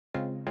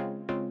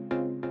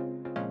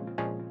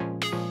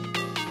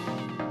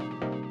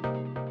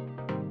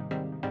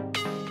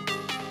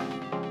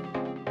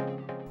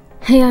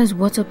Hey guys,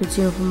 what's up? It's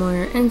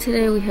UniformWarrior, and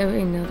today we have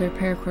another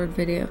paracord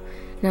video.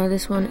 Now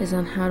this one is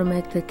on how to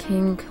make the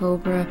King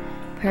Cobra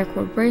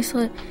Paracord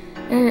Bracelet,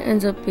 and it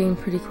ends up being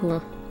pretty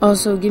cool.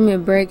 Also, give me a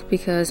break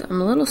because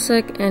I'm a little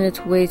sick and it's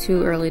way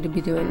too early to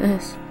be doing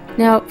this.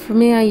 Now, for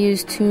me, I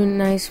used two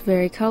nice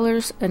vari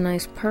colors, a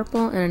nice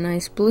purple and a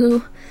nice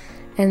blue,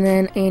 and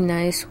then a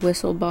nice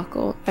whistle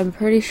buckle. I'm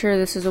pretty sure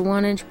this is a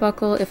 1-inch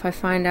buckle. If I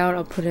find out,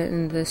 I'll put it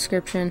in the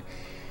description.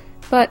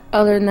 But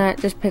other than that,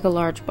 just pick a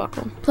large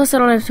buckle. Plus, I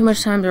don't have too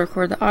much time to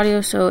record the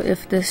audio, so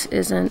if this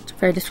isn't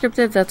very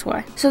descriptive, that's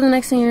why. So the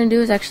next thing you're going to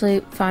do is actually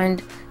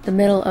find the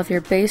middle of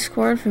your base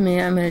cord. For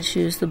me, I'm going to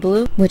choose the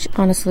blue, which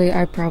honestly,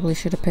 I probably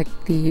should have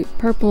picked the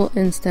purple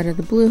instead of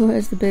the blue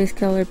as the base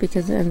color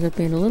because it ends up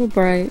being a little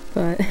bright,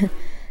 but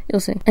you'll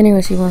see.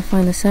 Anyway, so you want to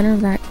find the center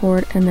of that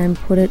cord and then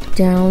put it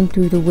down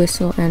through the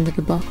whistle end of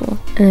the buckle.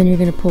 And then you're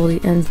going to pull the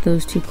ends of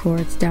those two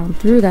cords down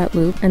through that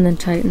loop and then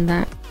tighten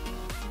that.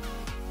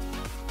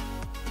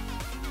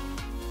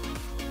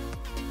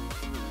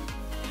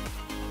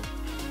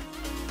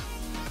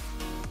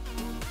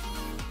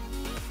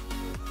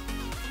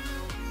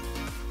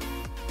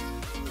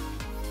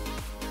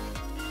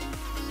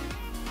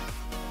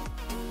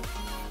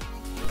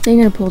 Then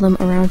you're going to pull them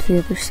around to the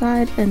other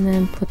side and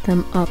then put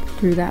them up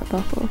through that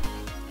buckle.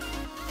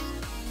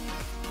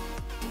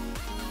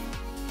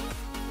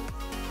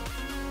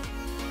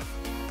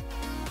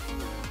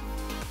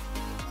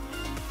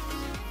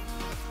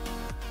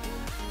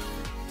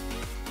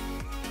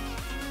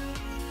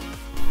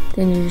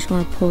 Then you just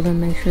want to pull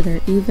them, make sure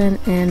they're even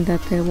and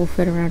that they will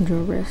fit around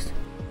your wrist.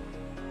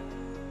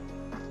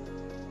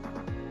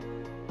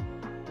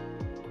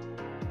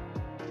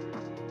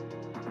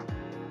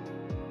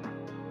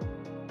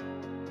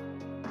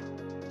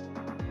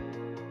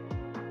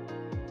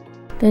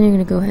 Then you're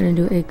going to go ahead and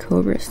do a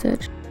Cobra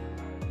stitch.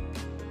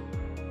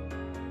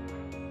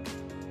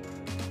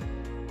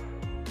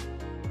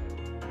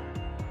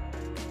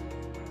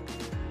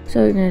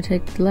 So you're going to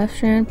take the left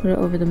strand, put it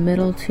over the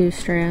middle two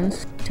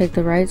strands. Take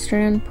the right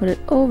strand, put it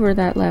over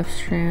that left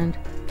strand,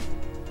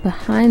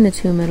 behind the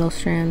two middle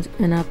strands,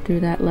 and up through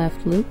that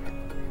left loop.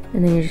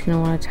 And then you're just going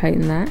to want to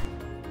tighten that.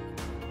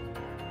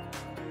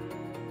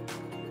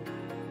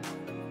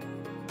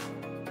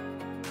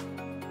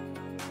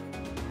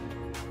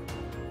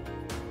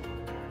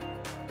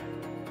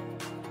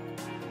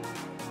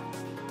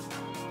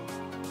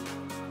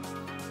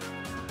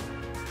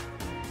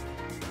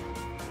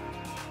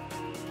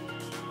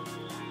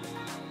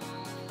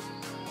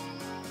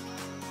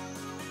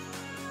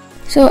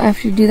 So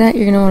after you do that,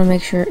 you're going to want to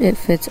make sure it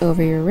fits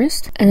over your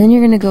wrist. And then you're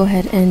going to go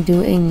ahead and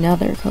do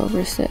another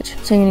Cobra stitch.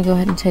 So you're going to go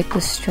ahead and take the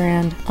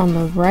strand on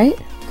the right,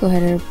 go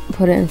ahead and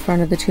put it in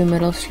front of the two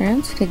middle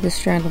strands. Take the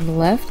strand on the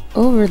left,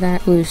 over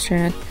that blue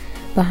strand,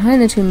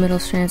 behind the two middle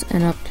strands,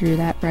 and up through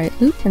that right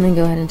loop. And then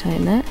go ahead and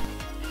tighten that.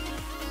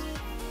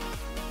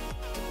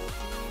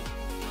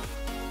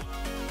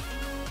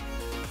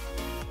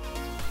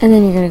 And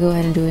then you're going to go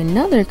ahead and do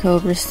another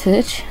Cobra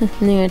stitch. And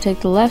then you're going to take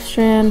the left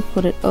strand,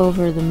 put it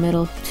over the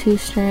middle two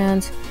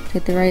strands.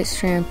 Take the right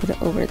strand, put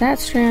it over that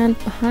strand,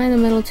 behind the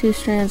middle two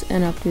strands,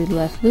 and up through the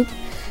left loop.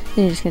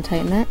 Then you're just going to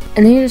tighten that.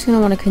 And then you're just going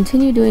to want to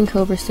continue doing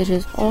Cobra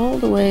stitches all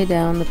the way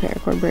down the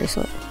paracord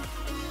bracelet.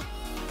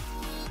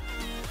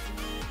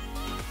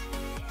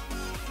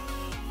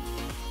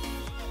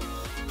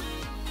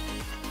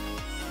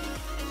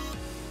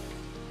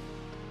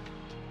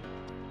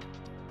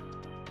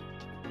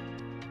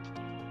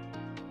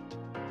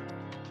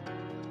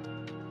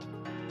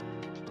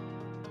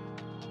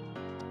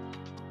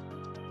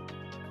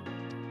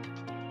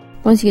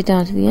 Once you get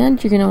down to the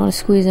end, you're going to want to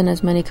squeeze in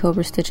as many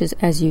Cobra stitches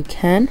as you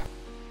can.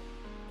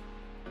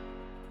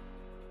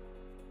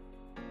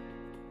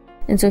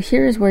 And so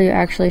here is where you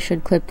actually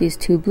should clip these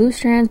two blue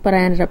strands, but I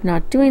ended up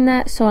not doing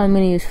that, so I'm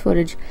going to use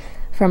footage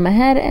from my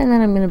head, and then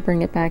I'm going to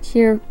bring it back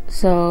here,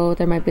 so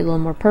there might be a little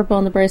more purple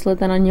on the bracelet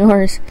than on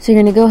yours. So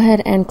you're going to go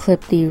ahead and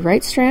clip the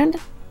right strand,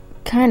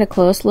 kind of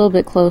close, a little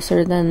bit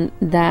closer than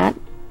that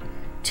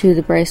to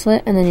the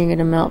bracelet, and then you're going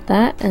to melt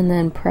that, and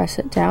then press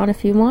it down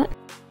if you want.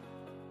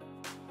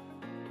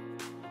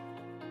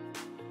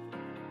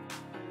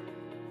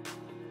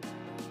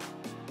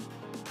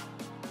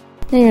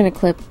 Then you're going to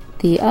clip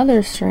the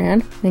other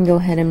strand, then go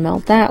ahead and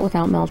melt that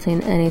without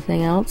melting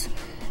anything else,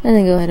 and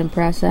then go ahead and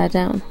press that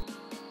down.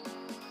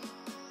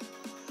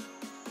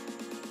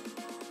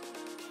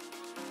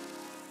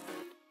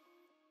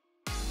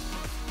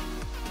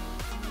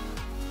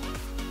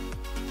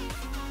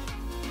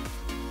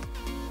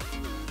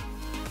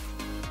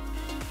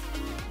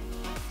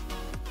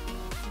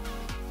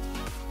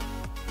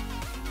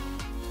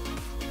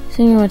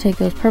 So you're going to take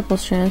those purple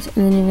strands and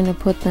then you're going to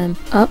put them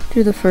up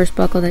through the first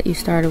buckle that you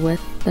started with,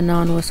 the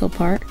non-whistle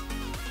part.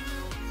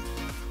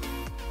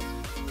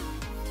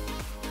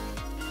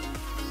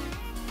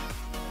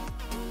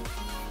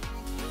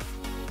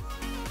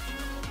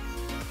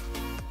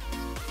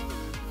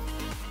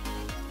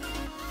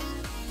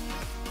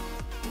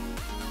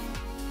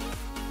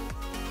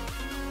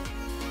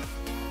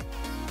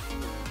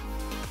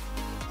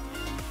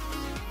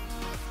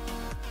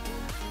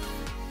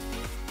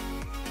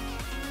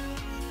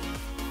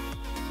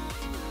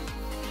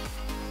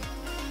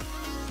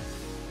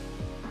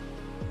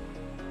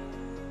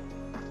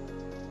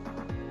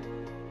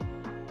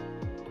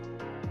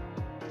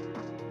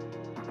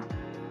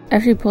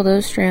 after you pull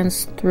those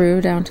strands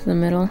through down to the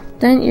middle,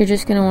 then you're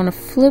just going to want to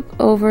flip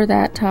over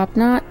that top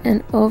knot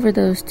and over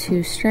those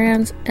 2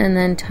 strands and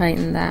then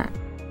tighten that.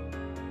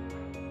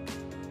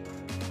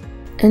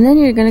 And then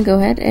you're going to go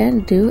ahead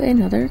and do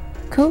another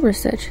Cobra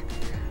stitch.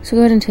 So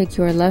go ahead and take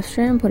your left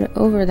strand, put it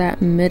over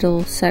that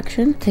middle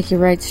section. Take your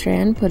right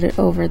strand, put it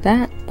over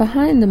that,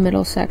 behind the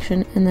middle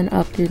section, and then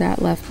up through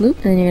that left loop.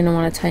 And then you're going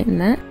to want to tighten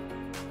that.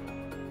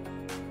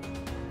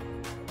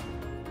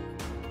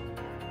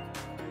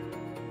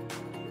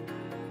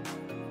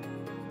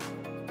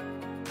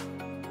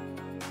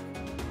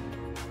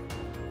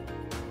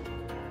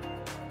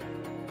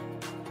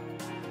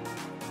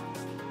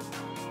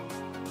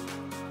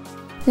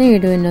 Then you're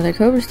doing another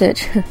Cobra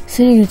stitch.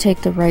 So you're going to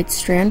take the right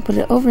strand, put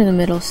it over the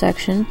middle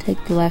section,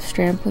 take the left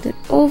strand, put it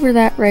over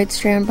that right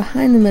strand,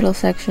 behind the middle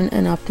section,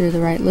 and up through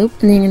the right loop.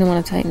 And then you're going to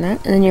want to tighten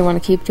that. And then you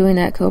want to keep doing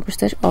that Cobra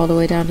stitch all the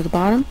way down to the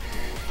bottom.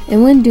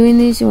 And when doing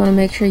these, you want to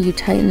make sure you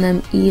tighten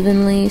them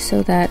evenly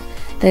so that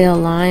they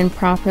align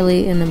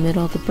properly in the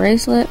middle of the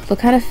bracelet. They'll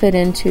kind of fit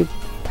into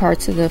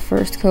parts of the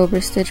first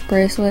Cobra stitch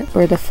bracelet,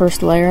 or the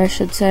first layer I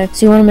should say.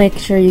 So you want to make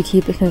sure you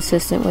keep it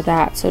consistent with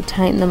that, so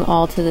tighten them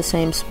all to the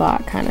same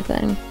spot kind of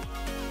thing.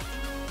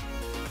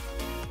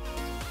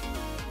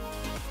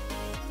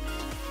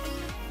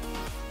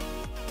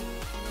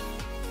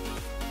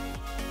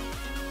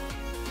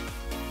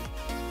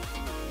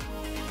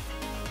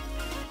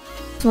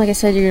 So like I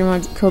said, you're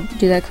going to want to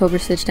do that Cobra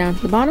stitch down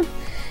to the bottom.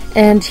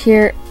 And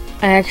here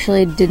I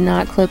actually did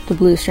not clip the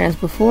blue strands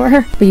before,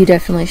 but you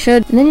definitely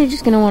should. And then you're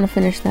just going to want to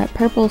finish that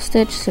purple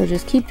stitch, so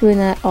just keep doing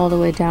that all the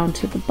way down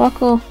to the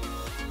buckle.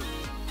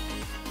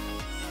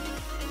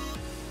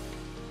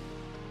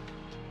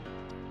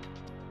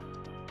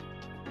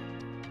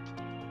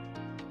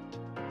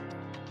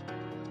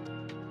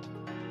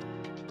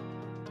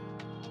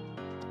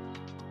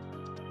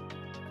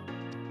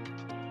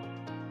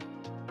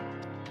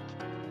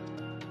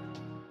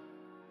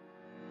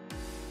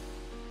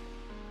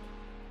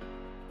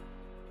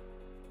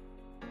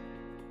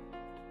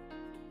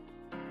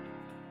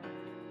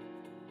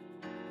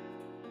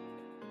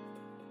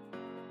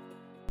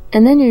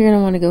 And then you're going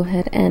to want to go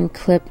ahead and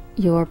clip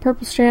your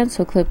purple strand,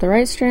 so clip the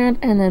right strand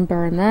and then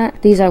burn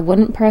that. These I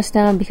wouldn't press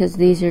down because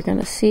these you're going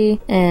to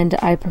see, and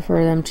I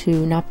prefer them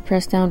to not be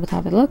pressed down with how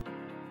they look.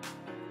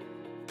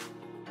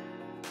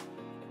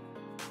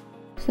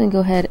 So then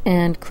go ahead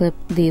and clip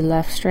the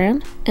left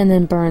strand and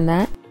then burn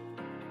that.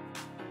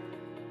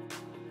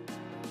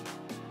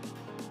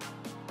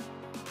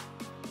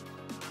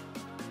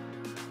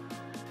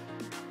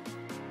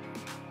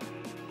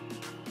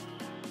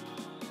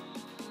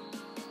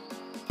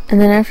 And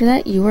then after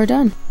that, you are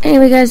done.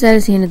 Anyway guys, that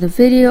is the end of the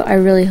video. I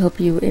really hope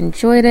you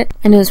enjoyed it.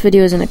 I know this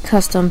video isn't a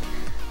custom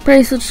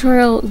bracelet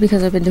tutorial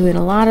because I've been doing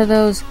a lot of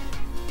those.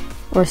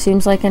 Or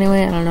seems like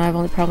anyway, I don't know,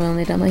 I've probably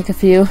only done like a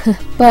few.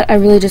 But I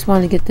really just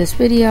wanted to get this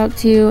video out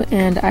to you,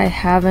 and I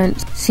haven't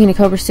seen a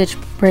Cobra Stitch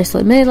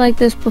bracelet made like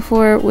this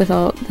before with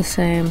all the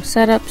same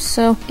setups.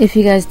 So if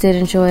you guys did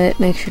enjoy it,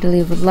 make sure to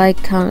leave a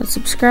like, comment,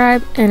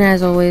 subscribe, and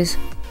as always,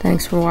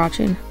 thanks for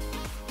watching.